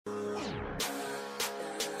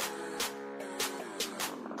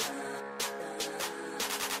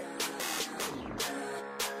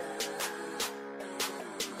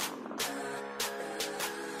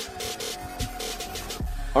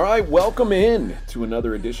All right, welcome in to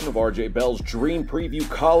another edition of RJ Bell's Dream Preview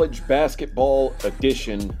College Basketball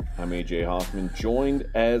Edition. I'm AJ Hoffman, joined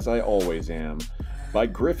as I always am by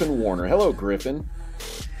Griffin Warner. Hello, Griffin.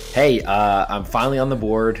 Hey, I'm finally on the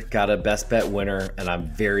board, got a best bet winner, and I'm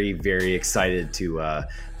very, very excited to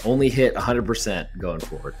only hit 100% going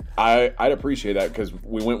forward. I'd appreciate that because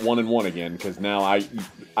we went 1-1 again. Because now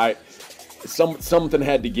something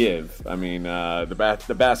had to give. I mean,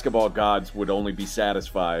 the basketball gods would only be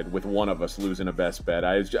satisfied with one of us losing a best bet.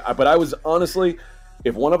 But I was honestly,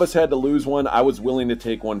 if one of us had to lose one, I was willing to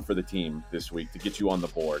take one for the team this week to get you on the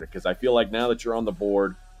board because I feel like now that you're on the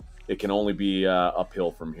board, it can only be uphill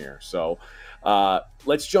from here. So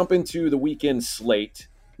let's jump into the weekend slate.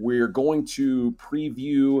 We're going to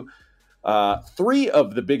preview 3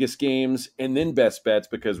 of the biggest games and then best bets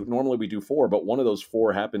because normally we do 4, but one of those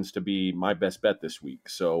 4 happens to be my best bet this week.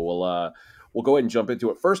 So we'll go ahead and jump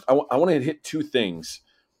into it. First, I want to hit 2 things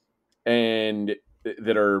and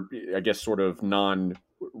that are, I guess, sort of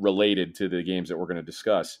non-related to the games that we're going to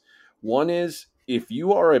discuss. One is if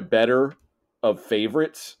you are a bettor of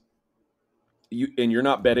favorites, and you're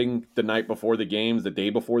not betting the night before the games, the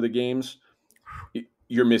day before the games,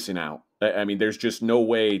 you're missing out. I mean, there's just no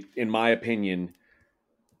way, in my opinion,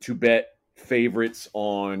 to bet favorites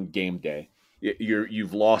on game day.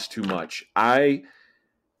 You've lost too much. I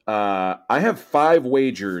have 5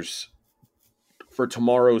 wagers for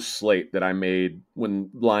tomorrow's slate that I made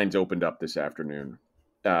when lines opened up this afternoon,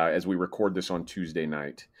 as we record this on Tuesday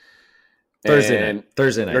night. Thursday night.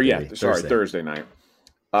 Thursday night.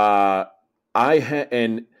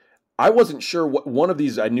 I wasn't sure what one of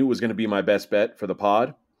these I knew was going to be my best bet for the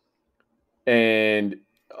pod. And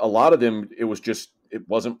a lot of them, it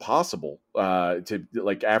wasn't possible to,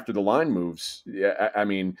 like, after the line moves. I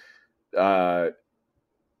mean, there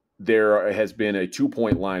has been a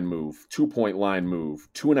 2-point line move, 2-point line move,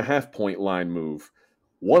 2.5-point line move,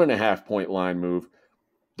 1.5-point line move.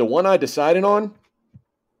 The one I decided on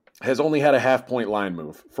has only had a 0.5-point line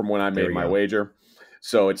move from when I made my wager.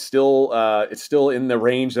 So it's still in the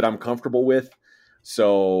range that I'm comfortable with.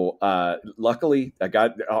 So luckily, I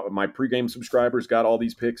got my pregame subscribers got all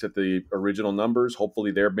these picks at the original numbers.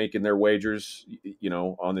 Hopefully, they're making their wagers,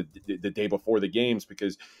 on the day before the games.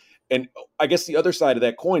 And I guess the other side of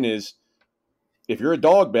that coin is, if you're a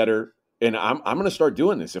dog bettor, and I'm going to start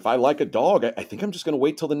doing this. If I like a dog, I think I'm just going to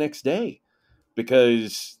wait till the next day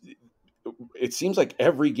because it seems like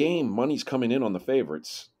every game money's coming in on the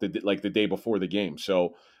favorites, like the day before the game.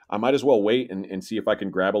 So I might as well wait and see if I can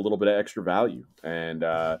grab a little bit of extra value. And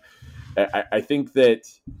I think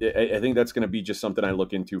that's going to be just something I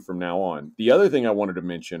look into from now on. The other thing I wanted to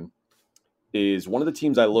mention is one of the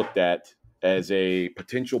teams I looked at as a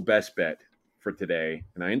potential best bet for today,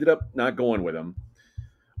 and I ended up not going with them.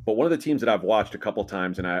 But one of the teams that I've watched a couple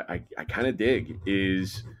times and I kind of dig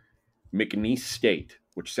is McNeese State,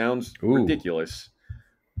 which sounds ridiculous,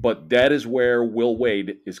 but that is where Will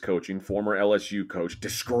Wade is coaching, former LSU coach,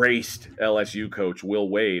 disgraced LSU coach Will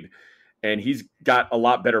Wade, and he's got a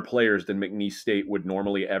lot better players than McNeese State would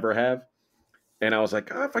normally ever have. And I was like,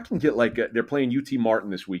 if I can get they're playing UT Martin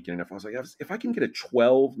this weekend. If I was like, if I can get a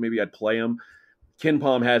 12, maybe I'd play them. Ken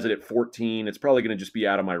Palm has it at 14. It's probably going to just be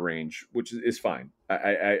out of my range, which is fine.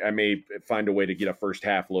 I may find a way to get a first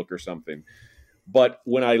half look or something. But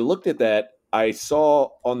when I looked at that, I saw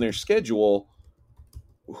on their schedule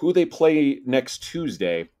who they play next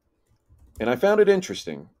Tuesday, and I found it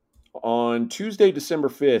interesting. On Tuesday, December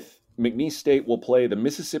 5th, McNeese State will play the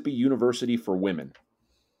Mississippi University for Women.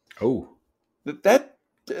 Oh.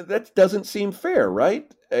 That doesn't seem fair, right?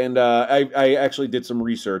 And I actually did some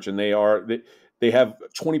research, and they have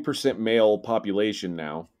 20% male population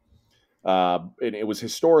now. And it was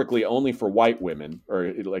historically only for white women,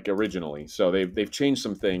 or like originally. So they've changed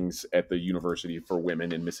some things at the University for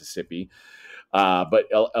Women in Mississippi. But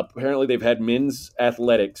apparently they've had men's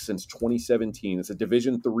athletics since 2017. It's a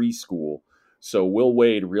Division III school. So Will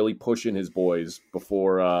Wade really pushing his boys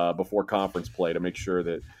before conference play to make sure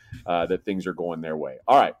that things are going their way.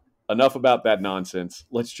 All right, enough about that nonsense.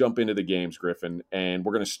 Let's jump into the games, Griffin. And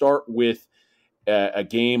we're going to start with a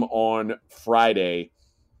game on Friday.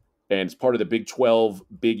 And it's part of the Big 12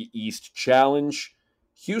 Big East Challenge.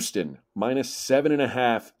 Houston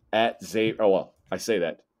 -7.5 at Xavier. Oh, well, I say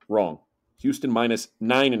that wrong. Houston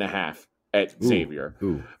 -9.5 at Xavier.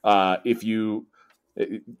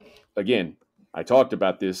 Again, I talked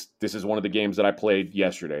about this. This is one of the games that I played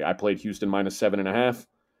yesterday. I played Houston -7.5.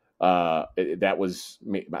 That was,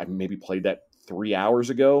 I maybe played that 3 hours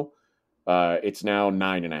ago. It's now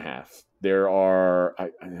 9.5. There are,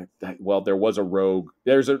 there was a rogue.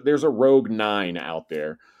 There's a rogue 9 out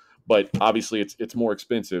there, but obviously it's more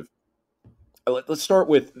expensive. Let's start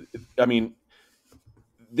with, I mean,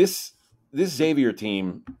 this Xavier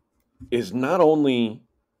team is not only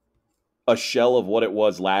a shell of what it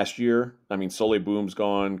was last year. I mean, Soleil Boom's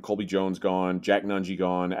gone, Colby Jones gone, Jack Nungy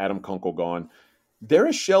gone, Adam Kunkel gone. They're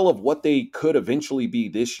a shell of what they could eventually be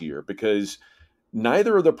this year because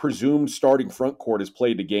neither of the presumed starting front court has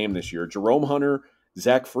played the game this year. Jerome Hunter,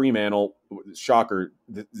 Zach Freemantle, shocker,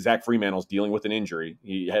 Zach Freemantle's dealing with an injury.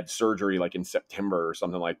 He had surgery like in September or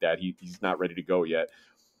something like that. He's not ready to go yet.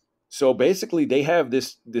 So basically they have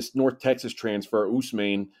this North Texas transfer,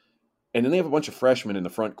 Ousmane, and then they have a bunch of freshmen in the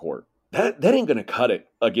front court. That ain't going to cut it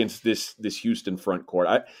against this Houston front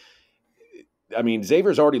court. I mean,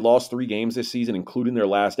 Xavier's already lost 3 games this season, including their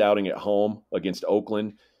last outing at home against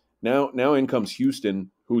Oakland. Now in comes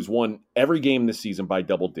Houston, who's won every game this season by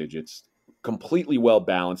double digits, completely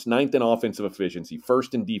well-balanced, 9th in offensive efficiency,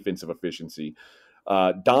 1st in defensive efficiency,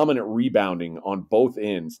 dominant rebounding on both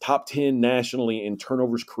ends, top 10 nationally in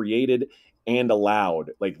turnovers created and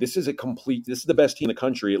allowed. Like, this is the best team in the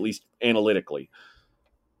country, at least analytically.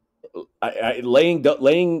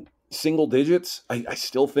 Laying single digits, I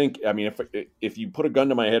still think. I mean, if you put a gun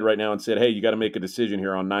to my head right now and said, "Hey, you got to make a decision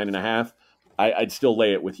here on 9.5," I'd still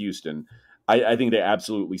lay it with Houston. I think they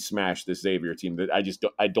absolutely smashed this Xavier team that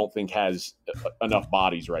I don't think has enough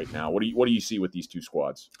bodies right now. What do you see with these two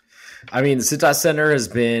squads? I mean, the Citas Center has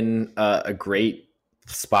been a great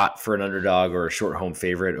spot for an underdog or a short home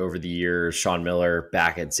favorite over the years. Sean Miller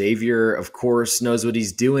back at Xavier, of course, knows what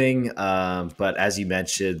he's doing. But as you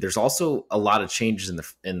mentioned, there's also a lot of changes in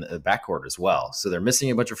the backcourt as well. So they're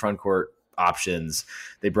missing a bunch of front court options.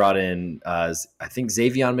 They brought in, I think,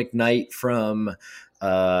 Xavion McKnight from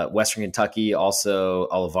Western Kentucky, also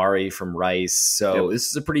Olivari from Rice. So This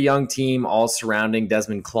is a pretty young team, all surrounding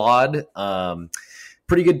Desmond Claude.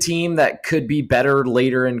 Pretty good team that could be better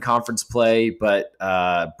later in conference play, but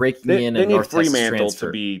breaking in a North Texas Freemantle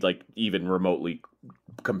to be like even remotely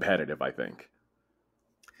competitive, I think.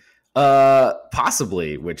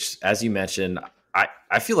 Possibly, which, as you mentioned,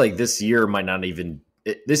 I feel like this year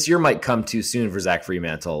might come too soon for Zach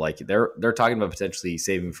Freemantle. Like they're talking about potentially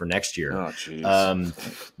saving for next year. Oh,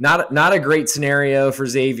 jeez. Not a great scenario for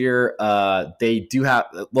Xavier.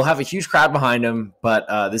 They'll have a huge crowd behind them,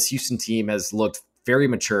 but this Houston team has looked very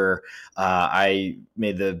mature. I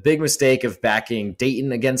made the big mistake of backing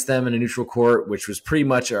Dayton against them in a neutral court, which was pretty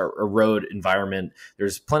much a road environment.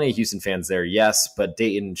 There's plenty of Houston fans there, yes, but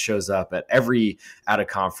Dayton shows up at every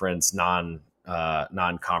out-of-conference,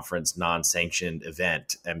 non-conference, non-sanctioned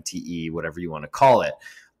event, MTE, whatever you want to call it.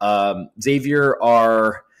 Xavier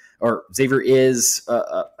is,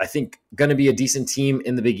 I think, going to be a decent team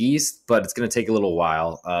in the Big East, but it's going to take a little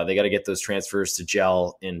while. They got to get those transfers to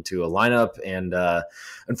gel into a lineup. And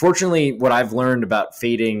unfortunately, what I've learned about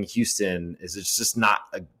fading Houston is it's just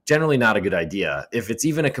generally not a good idea. If it's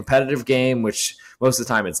even a competitive game, which most of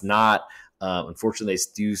the time it's not, unfortunately, they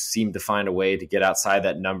do seem to find a way to get outside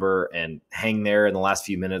that number and hang there in the last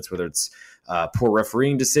few minutes, whether it's poor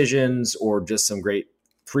refereeing decisions or just some great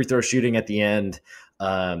free throw shooting at the end.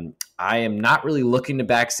 I am not really looking to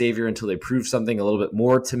back Xavier until they prove something a little bit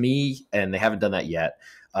more to me, and they haven't done that yet.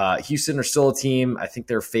 Houston are still a team. I think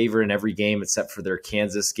they're favored in every game except for their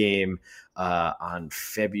Kansas game on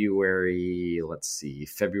February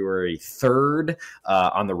 3rd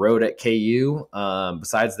on the road at KU.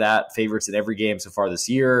 Besides that, favorites in every game so far this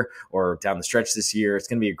year or down the stretch this year. It's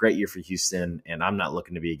going to be a great year for Houston, and I'm not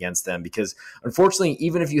looking to be against them because, unfortunately,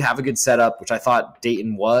 even if you have a good setup, which I thought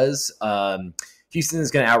Dayton was, Houston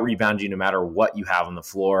is going to out-rebound you no matter what you have on the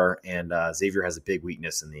floor, and Xavier has a big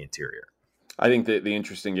weakness in the interior. I think that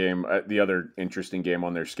the other interesting game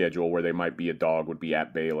on their schedule where they might be a dog would be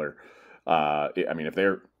at Baylor. I mean, if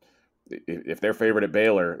they're favored at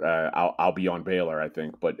Baylor, I'll be on Baylor, I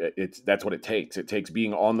think. But that's what it takes. It takes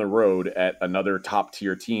being on the road at another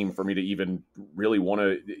top-tier team for me to even really want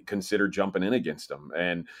to consider jumping in against them.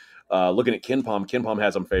 And looking at KenPom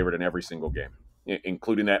has them favored in every single game,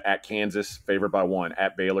 including that at Kansas, favored by 1,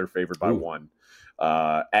 at Baylor, favored by 1,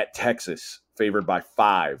 at Texas, favored by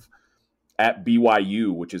 5, at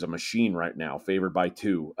BYU, which is a machine right now, favored by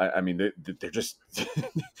 2. I mean, they're just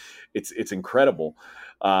it's incredible.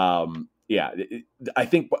 I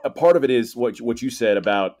think a part of it is what you said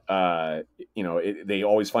about they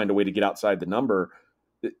always find a way to get outside the number.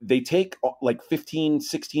 They take like 15,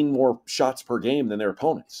 16 more shots per game than their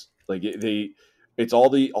opponents. Like it's all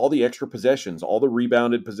the extra possessions, all the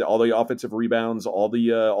all the offensive rebounds, all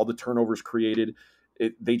the turnovers created.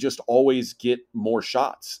 They just always get more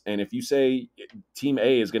shots. And if you say Team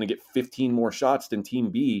A is going to get 15 more shots than Team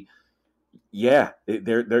B, Yeah,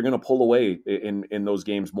 they're going to pull away in those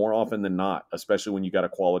games more often than not, especially when you got a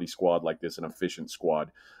quality squad like this, an efficient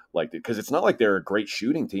squad like because it's not like they're a great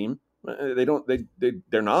shooting team.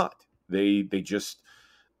 They're not. They just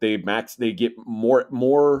they get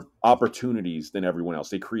more opportunities than everyone else.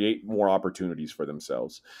 They create more opportunities for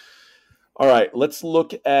themselves. All right, let's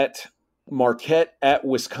look at Marquette at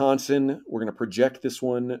Wisconsin. We're going to project this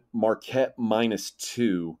one Marquette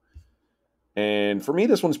 -2. And for me,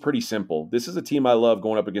 this one's pretty simple. This is a team I love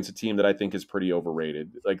going up against a team that I think is pretty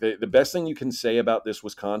overrated. Like the best thing you can say about this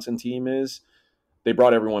Wisconsin team is they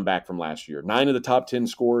brought everyone back from last year. 9 of the top 10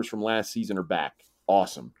 scorers from last season are back.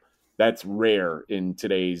 Awesome. That's rare in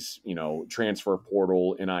today's, transfer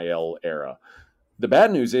portal NIL era. The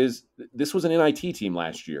bad news is this was an NIT team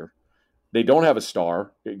last year. They don't have a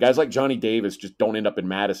star. Guys like Johnny Davis just don't end up in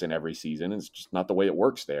Madison every season. It's just not the way it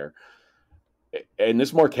works there. And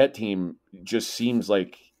this Marquette team just seems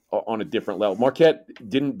like on a different level. Marquette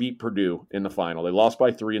didn't beat Purdue in the final. They lost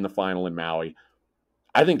by 3 in the final in Maui.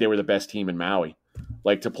 I think they were the best team in Maui.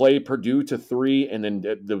 Like to play Purdue to 3 and then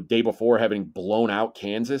the day before having blown out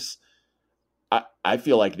Kansas, I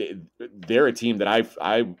feel like they're a team that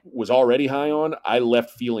I was already high on. I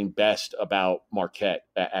left feeling best about Marquette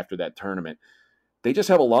after that tournament. They just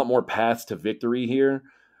have a lot more paths to victory here.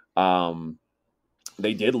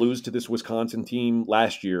 They did lose to this Wisconsin team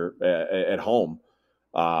last year at home.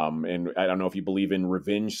 And I don't know if you believe in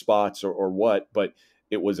revenge spots or what, but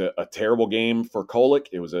it was a terrible game for Kolek.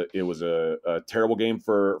 It was a terrible game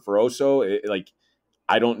for Oso.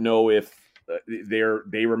 I don't know if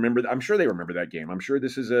they remember. I'm sure they remember that game. I'm sure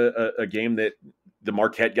this is a game that the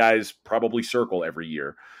Marquette guys probably circle every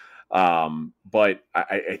year. But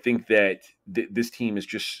I think that this team is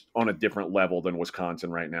just on a different level than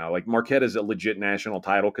Wisconsin right now. Like Marquette is a legit national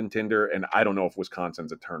title contender, and I don't know if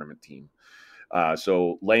Wisconsin's a tournament team.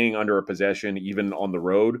 So laying under a possession, even on the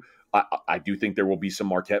road, I do think there will be some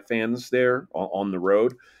Marquette fans there on the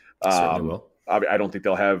road. Certainly will. I don't think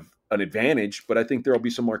they'll have an advantage, but I think there will be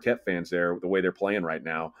some Marquette fans there the way they're playing right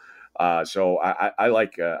now. So I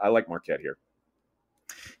like Marquette here.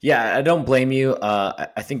 Yeah, I don't blame you.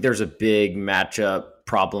 I think there's a big matchup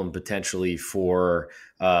problem potentially for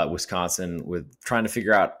Wisconsin with trying to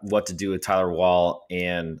figure out what to do with Tyler Wall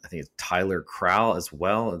and I think it's Tyler Crowell as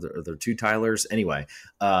well. Are there 2 Tylers? Anyway,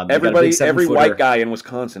 every white guy in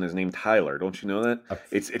Wisconsin is named Tyler. Don't you know that?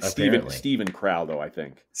 It's Steven Crowell, though, I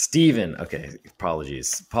think. Steven. Okay.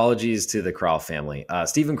 Apologies to the Crowell family.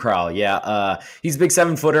 Steven Crowell. Yeah. He's a big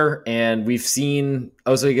 7-footer and we've seen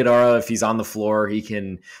Oso Ighodaro, if he's on the floor, he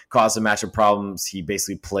can cause some matchup problems. He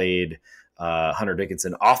basically played Hunter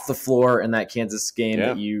Dickinson off the floor in that Kansas game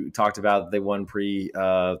that you talked about. They won pretty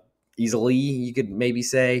easily, you could maybe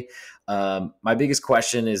say. My biggest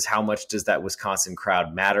question is how much does that Wisconsin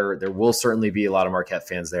crowd matter? There will certainly be a lot of Marquette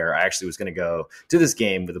fans there. I actually was going to go to this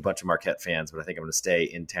game with a bunch of Marquette fans, but I think I'm going to stay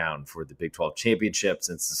in town for the Big 12 championship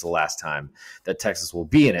since this is the last time that Texas will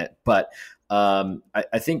be in it. But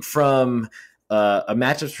I think from a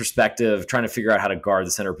matchups perspective, trying to figure out how to guard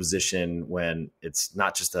the center position when it's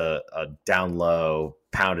not just a down low,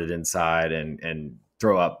 pounded inside and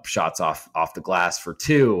throw up shots off the glass for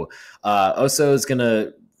 2. Oso is going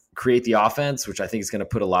to create the offense, which I think is going to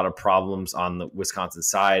put a lot of problems on the Wisconsin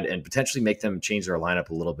side and potentially make them change their lineup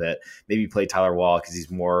a little bit. Maybe play Tyler Wall because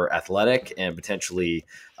he's more athletic and potentially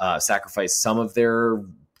sacrifice some of their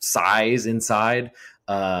size inside.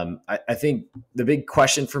 I think the big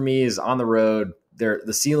question for me is on the road,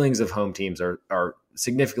 the ceilings of home teams are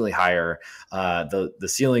significantly higher. The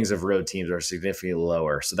ceilings of road teams are significantly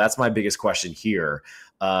lower. So that's my biggest question here.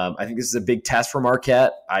 I think this is a big test for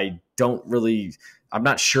Marquette. I'm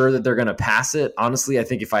not sure that they're going to pass it. Honestly, I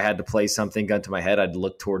think if I had to play something gun to my head, I'd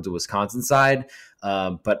look towards the Wisconsin side.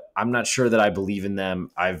 But I'm not sure that I believe in them.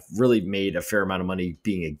 I've really made a fair amount of money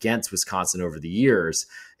being against Wisconsin over the years.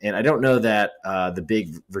 And I don't know that the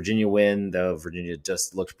big Virginia win, though Virginia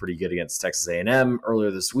just looked pretty good against Texas A&M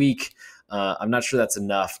earlier this week, I'm not sure that's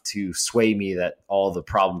enough to sway me that all the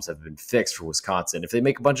problems have been fixed for Wisconsin. If they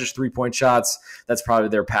make a bunch of 3-point shots, that's probably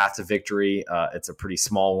their path to victory. It's a pretty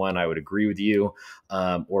small one. I would agree with you.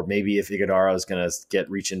 Or maybe if Ighodaro is going to get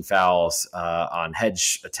reach-in fouls on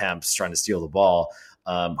hedge attempts trying to steal the ball,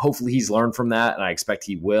 hopefully he's learned from that, and I expect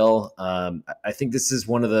he will. I think this is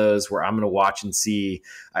one of those where I'm going to watch and see.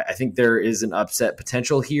 I think there is an upset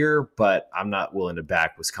potential here, but I'm not willing to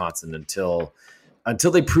back Wisconsin until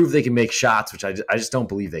they prove they can make shots, which I just don't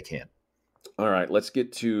believe they can. All right, let's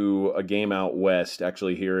get to a game out west,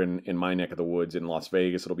 actually here in my neck of the woods in Las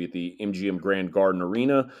Vegas. It'll be at the MGM Grand Garden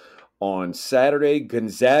Arena on Saturday,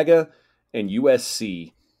 Gonzaga and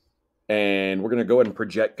USC. And we're going to go ahead and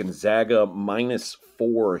project Gonzaga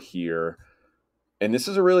 -4 here. And this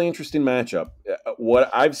is a really interesting matchup.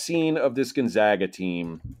 What I've seen of this Gonzaga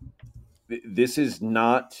team, this is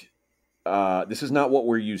not what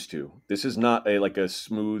we're used to. This is not a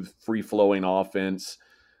smooth, free-flowing offense.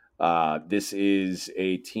 This is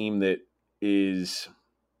a team that is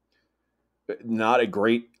not a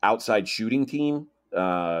great outside shooting team.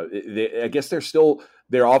 I guess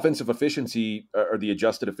their offensive efficiency, or the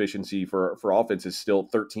adjusted efficiency for offense, is still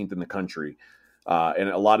 13th in the country. And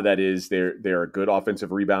a lot of that is they're a good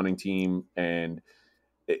offensive rebounding team, and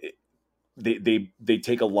they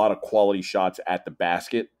take a lot of quality shots at the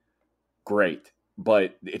basket. Great,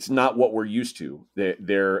 but it's not what we're used to.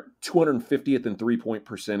 They're 250th in 3-point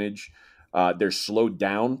percentage. They're slowed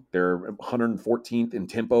down. They're 114th in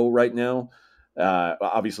tempo right now.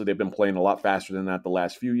 Obviously, they've been playing a lot faster than that the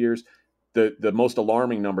last few years. The most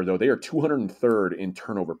alarming number, though, they are 203rd in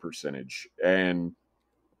turnover percentage. And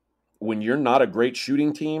when you're not a great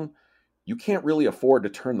shooting team, you can't really afford to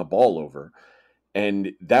turn the ball over.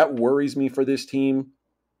 And that worries me for this team.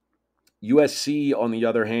 USC, on the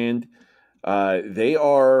other hand, they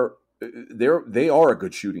are a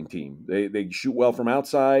good shooting team. They shoot well from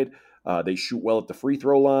outside. They shoot well at the free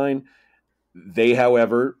throw line. They,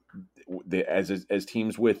 however, as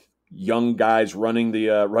teams with young guys running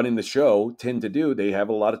the show tend to do, they have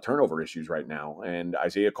a lot of turnover issues right now. And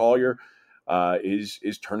Isaiah Collier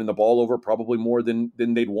is turning the ball over probably more than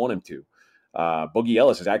they'd want him to. Boogie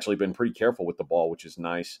Ellis has actually been pretty careful with the ball, which is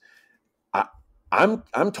nice.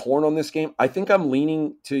 I'm torn on this game. I think I'm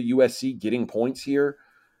leaning to USC getting points here.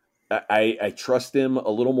 I trust them a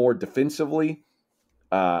little more defensively.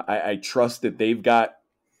 I trust that they've got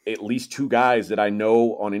at least two guys that I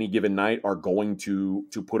know on any given night are going to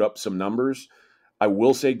put up some numbers. I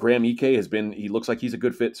will say Graham Ike he looks like he's a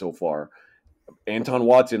good fit so far. Anton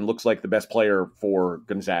Watson looks like the best player for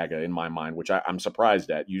Gonzaga in my mind, which I'm surprised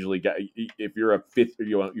at. Usually, if you're a fifth,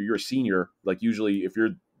 you're a senior, like usually if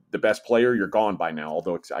you're the best player, you're gone by now.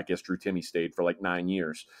 Although I guess Drew Timme stayed for like 9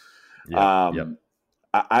 years. Yep.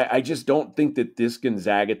 I just don't think that this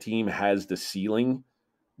Gonzaga team has the ceiling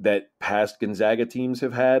that past Gonzaga teams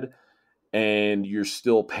have had, and you're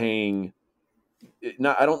still paying.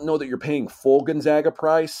 Now, I don't know that you're paying full Gonzaga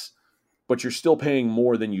price, but you're still paying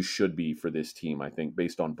more than you should be for this team, I think,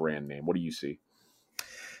 based on brand name. What do you see?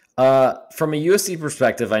 From a USC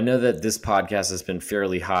perspective, I know that this podcast has been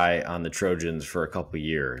fairly high on the Trojans for a couple of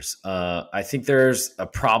years. I think there's a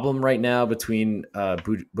problem right now between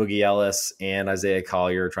Boogie Ellis and Isaiah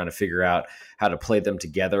Collier trying to figure out how to play them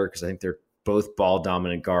together, because I think they're both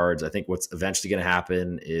ball-dominant guards. I think what's eventually going to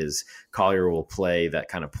happen is Collier will play that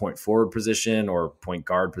kind of point forward position or point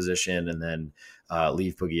guard position, and then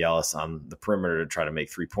leave Boogie Ellis on the perimeter to try to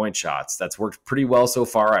make 3-point shots. That's worked pretty well so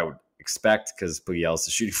far, I would expect, because Boogie Ellis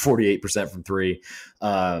is shooting 48% from three.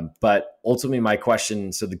 But ultimately, my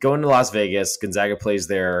question, so going to Las Vegas, Gonzaga plays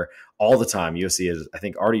there all the time. USC has, I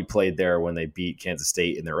think, already played there when they beat Kansas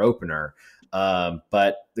State in their opener.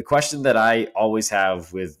 But the question that I always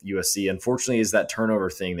have with USC, unfortunately, is that turnover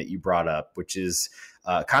thing that you brought up, which is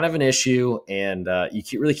kind of an issue. And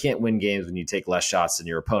you really can't win games when you take less shots than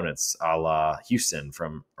your opponents, a la Houston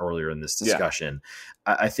from earlier in this discussion.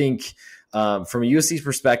 Yeah. I think from a USC's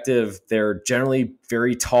perspective, they're generally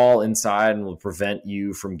very tall inside and will prevent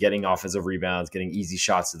you from getting offensive rebounds, getting easy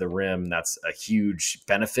shots to the rim. That's a huge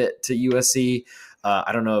benefit to USC.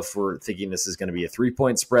 I don't know if we're thinking this is going to be a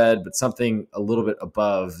 3-point spread, but something a little bit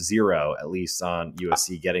above 0, at least on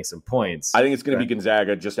USC getting some points. I think it's going to be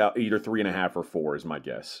Gonzaga just out either 3.5 or 4 is my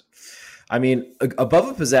guess. I mean, above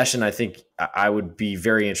a possession, I think I would be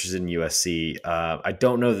very interested in USC. I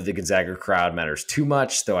don't know that the Gonzaga crowd matters too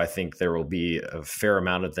much, though I think there will be a fair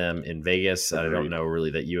amount of them in Vegas. Agreed. I don't know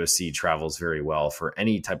really that USC travels very well for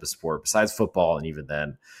any type of sport besides football, and even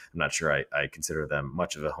then, I'm not sure I consider them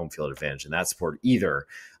much of a home field advantage in that sport either.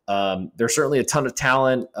 There's certainly a ton of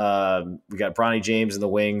talent. We got Bronny James in the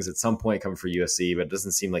wings at some point coming for USC, but it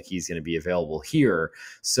doesn't seem like he's going to be available here.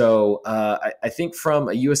 So I think from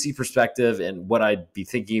a USC perspective, and what I'd be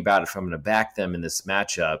thinking about if I'm going to back them in this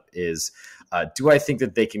matchup is, do I think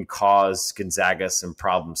that they can cause Gonzaga some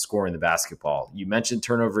problems scoring the basketball? You mentioned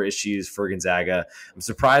turnover issues for Gonzaga. I'm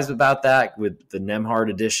surprised about that with the Nembhard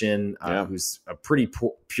addition, who's a pretty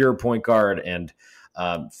pure point guard and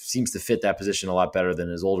seems to fit that position a lot better than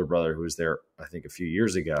his older brother, who was there, I think, a few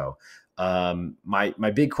years ago.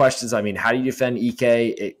 My big question is, I mean, how do you defend Ike?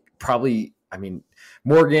 It probably I mean,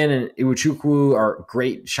 Morgan and Iwuchukwu are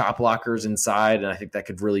great shot blockers inside, and I think that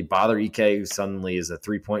could really bother Ike, who suddenly is a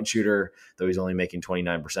 3-point shooter, though he's only making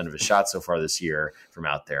 29% of his shots so far this year from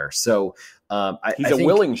out there. So he's a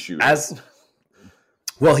willing shooter.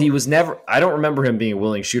 Well, he was never – I don't remember him being a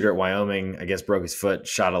willing shooter at Wyoming. I guess broke his foot,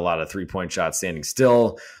 shot a lot of 3-point shots standing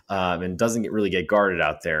still, and doesn't really get guarded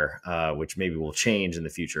out there, which maybe will change in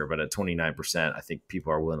the future. But at 29%, I think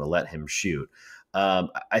people are willing to let him shoot.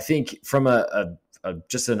 I think from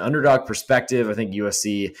just an underdog perspective, I think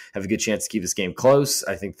USC have a good chance to keep this game close.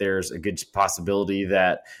 I think there's a good possibility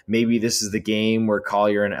that maybe this is the game where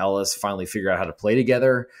Collier and Ellis finally figure out how to play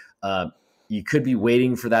together. You could be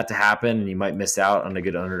waiting for that to happen, and you might miss out on a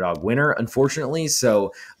good underdog winner, unfortunately.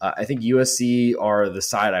 So I think USC are the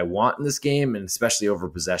side I want in this game, and especially over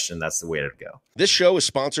possession, that's the way to go. This show is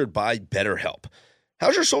sponsored by BetterHelp.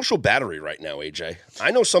 How's your social battery right now, AJ?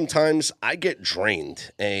 I know sometimes I get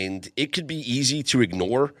drained, and it could be easy to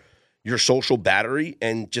ignore your social battery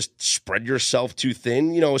and just spread yourself too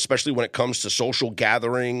thin, especially when it comes to social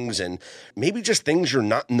gatherings and maybe just things you're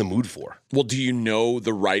not in the mood for. Well, do you know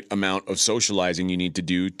the right amount of socializing you need to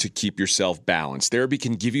do to keep yourself balanced? Therapy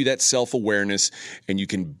can give you that self-awareness, and you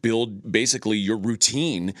can build basically your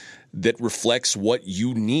routine that reflects what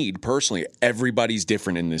you need personally. Everybody's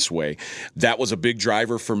different in this way. That was a big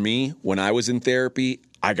driver for me when I was in therapy.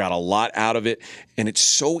 I got a lot out of it, and it's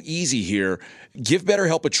so easy here. Give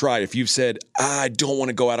BetterHelp a try. If you've said, I don't want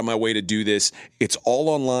to go out of my way to do this, it's all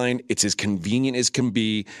online, it's as convenient as can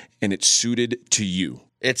be, and it's suited to you.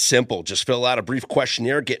 It's simple. Just fill out a brief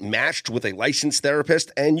questionnaire, get matched with a licensed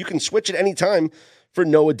therapist, and you can switch at any time for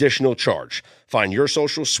no additional charge. Find your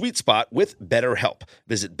social sweet spot with BetterHelp.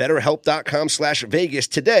 Visit BetterHelp.com/Vegas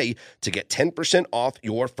today to get 10% off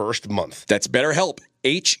your first month. That's BetterHelp,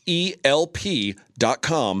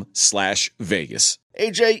 HELP.com/Vegas.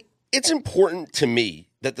 AJ, it's important to me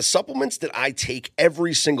that the supplements that I take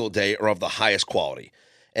every single day are of the highest quality.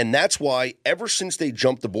 And that's why ever since they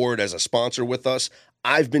jumped aboard as a sponsor with us,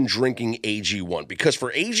 I've been drinking AG1, because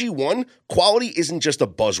for AG1, quality isn't just a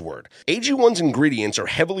buzzword. AG1's ingredients are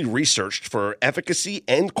heavily researched for efficacy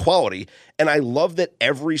and quality, and I love that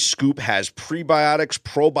every scoop has prebiotics,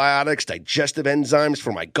 probiotics, digestive enzymes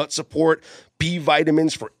for my gut support, B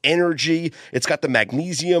vitamins for energy. It's got the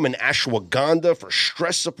magnesium and ashwagandha for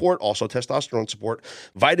stress support, also testosterone support,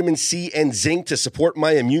 vitamin C and zinc to support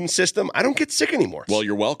my immune system. I don't get sick anymore. Well,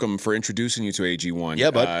 you're welcome for introducing you to AG1.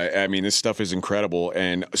 Yeah, bud. I mean, this stuff is incredible,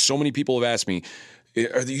 and so many people have asked me,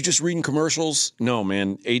 are you just reading commercials? No,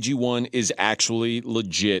 man. AG1 is actually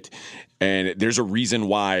legit, and there's a reason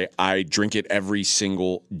why I drink it every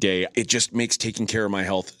single day. It just makes taking care of my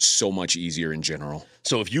health so much easier in general.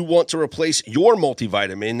 So if you want to replace your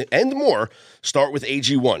multivitamin and more, start with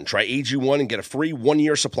AG1. Try AG1 and get a free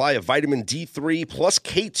 1-year supply of vitamin D3 plus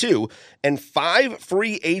K2 and 5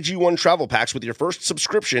 free AG1 travel packs with your first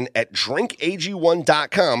subscription at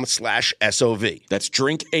drinkag1.com/SOV. That's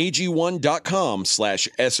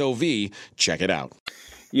drinkag1.com/SOV. Check it out.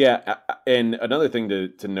 Yeah, and another thing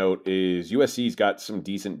to note is USC's got some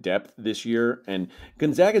decent depth this year, and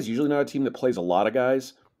Gonzaga's usually not a team that plays a lot of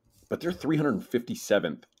guys, but they're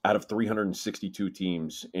 357th out of 362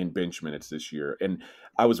 teams in bench minutes this year. And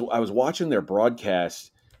I was watching their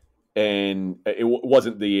broadcast, and it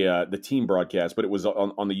wasn't the team broadcast, but it was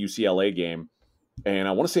on the UCLA game, and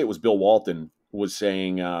I want to say it was Bill Walton was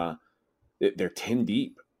saying they're 10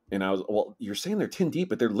 deep. And I was, well, you're saying they're 10 deep,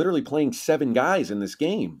 but they're literally playing 7 guys in this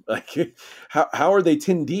game. Like, how are they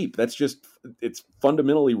 10 deep? That's just, it's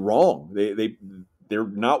fundamentally wrong. They're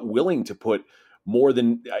not willing to put more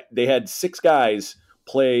than, they had 6 guys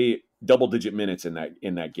play double-digit minutes in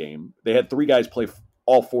that game. They had 3 guys play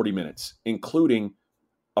all 40 minutes, including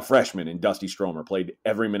a freshman in Dusty Stromer, played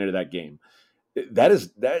every minute of that game.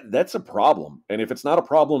 That's a problem. And if it's not a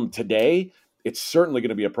problem today, it's certainly going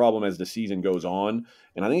to be a problem as the season goes on.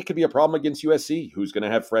 And I think it could be a problem against USC, who's going to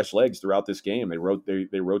have fresh legs throughout this game. They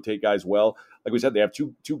rotate guys well. Like we said, they have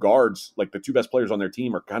two guards, like the 2 best players on their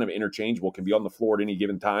team are kind of interchangeable, can be on the floor at any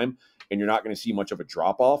given time, and you're not going to see much of a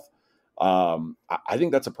drop-off. I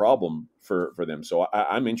think that's a problem for them. So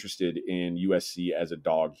I'm interested in USC as a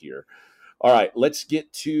dog here. All right, let's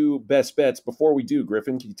get to best bets. Before we do,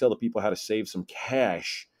 Griffin, can you tell the people how to save some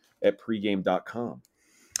cash at pregame.com?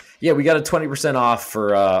 Yeah, we got a 20% off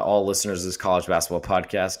for all listeners of this college basketball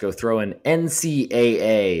podcast. Go throw in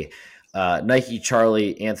NCAA, Nike,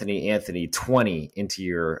 Charlie, Anthony 20 into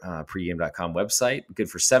your pregame.com website.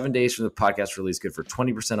 Good for 7 days from the podcast release. Good for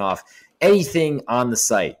 20% off anything on the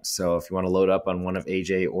site. So if you want to load up on one of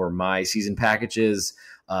AJ or my season packages,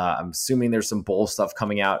 I'm assuming there's some bowl stuff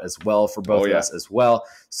coming out as well for both of us as well.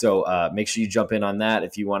 So make sure you jump in on that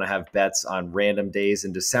if you want to have bets on random days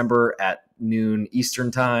in December at noon Eastern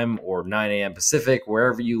time or 9 a.m. Pacific,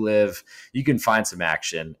 wherever you live, you can find some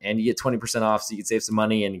action and you get 20% off, so you can save some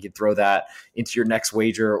money and you can throw that into your next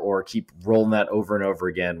wager or keep rolling that over and over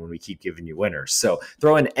again when we keep giving you winners. So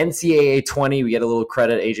throw in NCAA 20. We get a little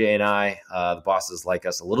credit, AJ and I. The bosses like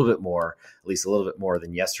us a little bit more, at least a little bit more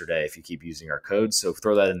than yesterday if you keep using our code. So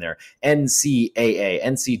throw that in there.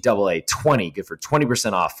 NCAA 20, good for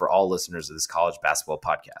 20% off for all listeners of this college basketball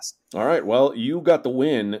podcast. All right. Well, you got the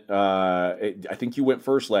win. I think you went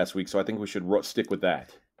first last week, so I think we should stick with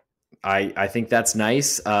that. I think that's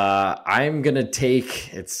nice. I'm going to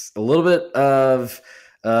take, it's a little bit of,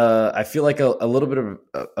 I feel like a little bit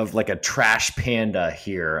of like a trash panda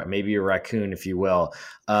here, maybe a raccoon, if you will.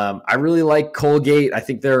 I really like Colgate. I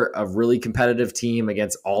think they're a really competitive team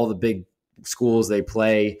against all the big schools they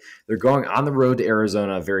play. They're going on the road to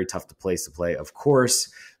Arizona, a very tough place to play, of course.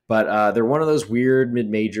 But they're one of those weird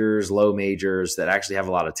mid-majors, low majors that actually have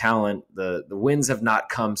a lot of talent. The wins have not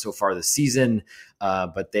come so far this season,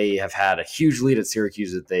 but they have had a huge lead at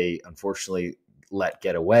Syracuse that they unfortunately let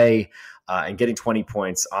get away. And getting 20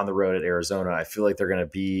 points on the road at Arizona, I feel like they're going to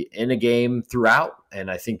be in a game throughout.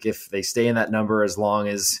 And I think if they stay in that number as long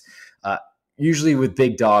as usually with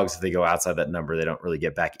big dogs, if they go outside that number, they don't really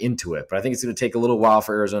get back into it. But I think it's going to take a little while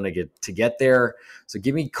for Arizona to get there. So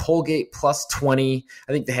give me Colgate plus 20.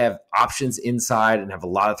 I think they have options inside and have a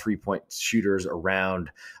lot of three-point shooters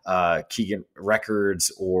around Keegan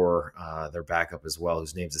Records or their backup as well,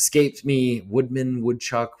 whose names escaped me.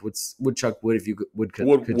 Woodchuck, if you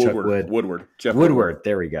Woodward. Jeff Woodward.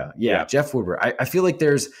 There we go. Yeah, Jeff Woodward. I feel like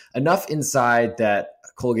there's enough inside that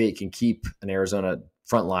Colgate can keep an Arizona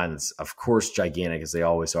front line that's, of course, gigantic as they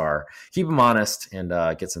always are. Keep them honest and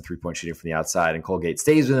get some three-point shooting from the outside. And Colgate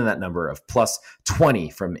stays within that number of plus 20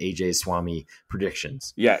 from AJ Swami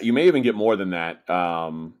predictions. Yeah, you may even get more than that.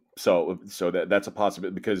 So that's a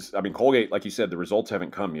possibility because, I mean, Colgate, like you said, the results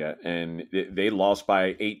haven't come yet. And they lost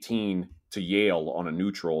by 18 to Yale on a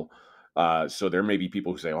neutral. So there may be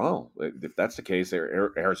people who say, well, if that's the case,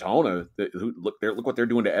 Arizona, look what they're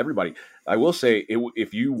doing to everybody. I will say,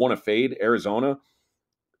 if you want to fade Arizona,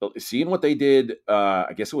 seeing what they did,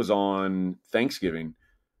 I guess it was on Thanksgiving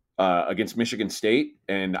against Michigan State,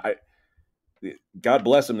 and God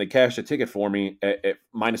bless them, they cashed a ticket for me at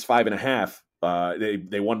minus 5.5.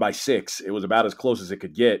 They won by 6. It was about as close as it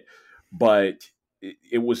could get, but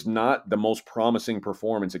it was not the most promising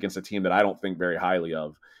performance against a team that I don't think very highly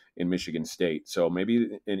of in Michigan State. So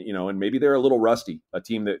maybe, and maybe they're a little rusty, a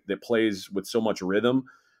team that plays with so much rhythm.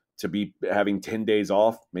 To be having 10 days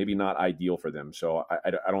off, maybe not ideal for them. So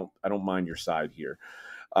I don't mind your side here.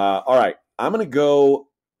 All right, I'm going to go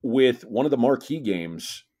with one of the marquee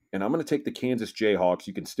games, and I'm going to take the Kansas Jayhawks.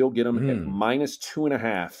 You can still get them at minus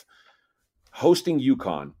 2.5, hosting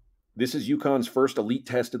UConn. This is UConn's first elite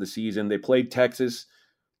test of the season. They played Texas.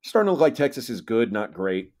 Starting to look like Texas is good, not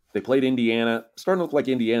great. They played Indiana. Starting to look like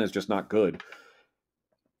Indiana is just not good.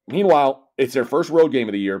 Meanwhile, it's their first road game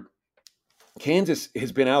of the year. Kansas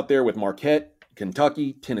has been out there with Marquette,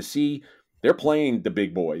 Kentucky, Tennessee. They're playing the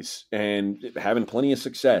big boys and having plenty of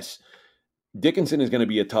success. Dickinson is going to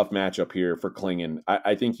be a tough matchup here for Klingon.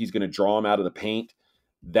 I think he's going to draw him out of the paint.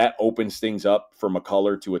 That opens things up for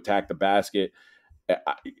McCullough to attack the basket.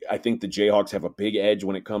 I think the Jayhawks have a big edge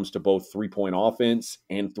when it comes to both three-point offense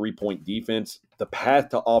and three-point defense. The path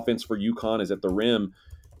to offense for UConn is at the rim,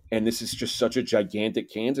 and this is just such a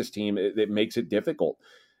gigantic Kansas team that makes it difficult.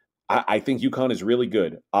 I think UConn is really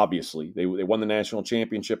good, obviously. They won the national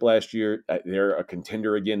championship last year. They're a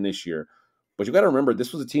contender again this year. But you got to remember,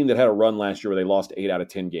 this was a team that had a run last year where they lost 8 out of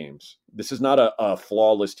 10 games. This is not a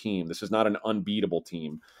flawless team. This is not an unbeatable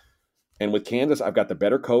team. And with Kansas, I've got the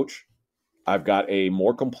better coach. I've got a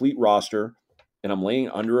more complete roster. And I'm laying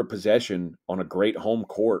under a possession on a great home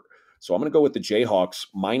court. So I'm going to go with the Jayhawks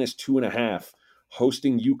minus 2.5.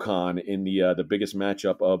 Hosting UConn in the biggest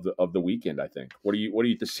matchup of the weekend, I think. What do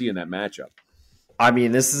you see in that matchup? I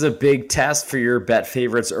mean, this is a big test for your bet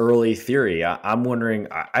favorites early theory. I'm wondering,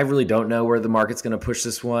 I really don't know where the market's going to push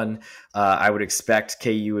this one. I would expect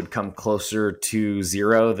KU would come closer to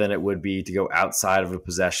 0 than it would be to go outside of a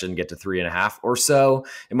possession, get to 3.5 or so.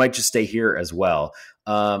 It might just stay here as well.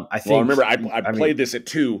 I think. Well, remember, I played this at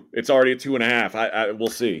 2. It's already at 2.5. We'll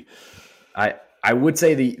see. I would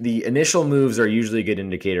say the initial moves are usually a good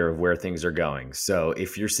indicator of where things are going. So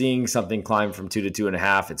if you're seeing something climb from 2 to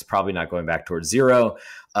 2.5, it's probably not going back towards 0.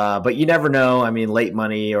 But you never know. I mean, late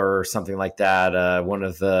money or something like that. One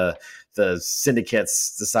of the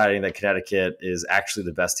syndicates deciding that Connecticut is actually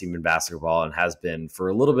the best team in basketball and has been for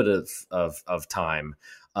a little bit of time.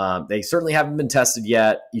 They certainly haven't been tested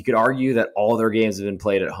yet. You could argue that all their games have been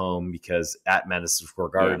played at home because at Madison Square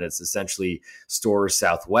Garden, It's essentially Storrs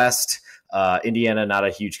Southwest. Indiana, not a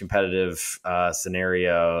huge competitive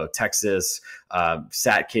scenario. Texas,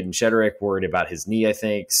 sat Caden Shedrick, worried about his knee, I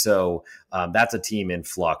think. So that's a team in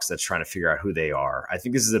flux that's trying to figure out who they are. I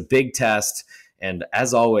think this is a big test. And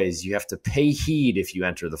as always, you have to pay heed if you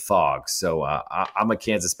enter the fog. So I'm a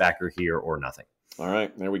Kansas backer here or nothing. All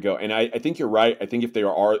right, there we go. And I think you're right. I think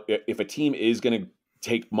if a team is going to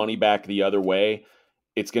take money back the other way,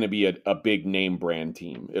 it's going to be a big name brand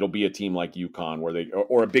team. It'll be a team like UConn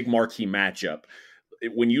or a big marquee matchup.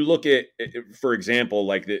 When you look at, for example,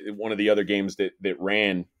 like one of the other games that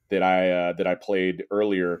ran that I played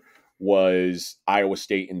earlier was Iowa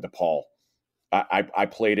State and DePaul. I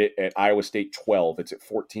played it at Iowa State 12. It's at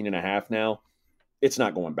 14.5 now. It's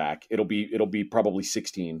not going back. It'll be probably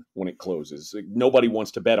 16 when it closes. Nobody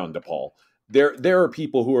wants to bet on DePaul. There are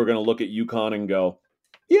people who are going to look at UConn and go,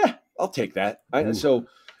 yeah, I'll take that. So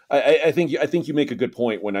I think you make a good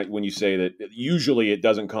point when you say that usually it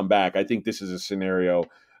doesn't come back. I think this is a scenario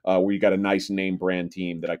where you got a nice name brand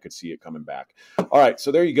team that I could see it coming back. All right,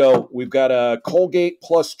 so there you go. We've got a Colgate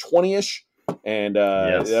plus 20-ish. And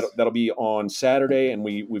that'll be on Saturday, and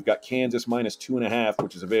we've got Kansas minus 2.5,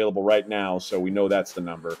 which is available right now, so we know that's the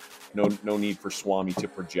number. No need for Swami to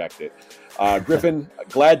project it. Griffin,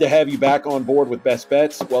 glad to have you back on board with Best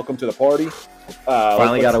Bets. Welcome to the party.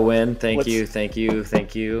 Finally got a win. Thank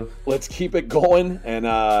you. Let's keep it going,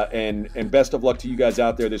 and best of luck to you guys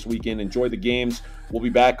out there this weekend. Enjoy the games. We'll be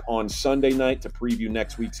back on Sunday night to preview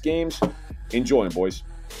next week's games. Enjoy them, boys.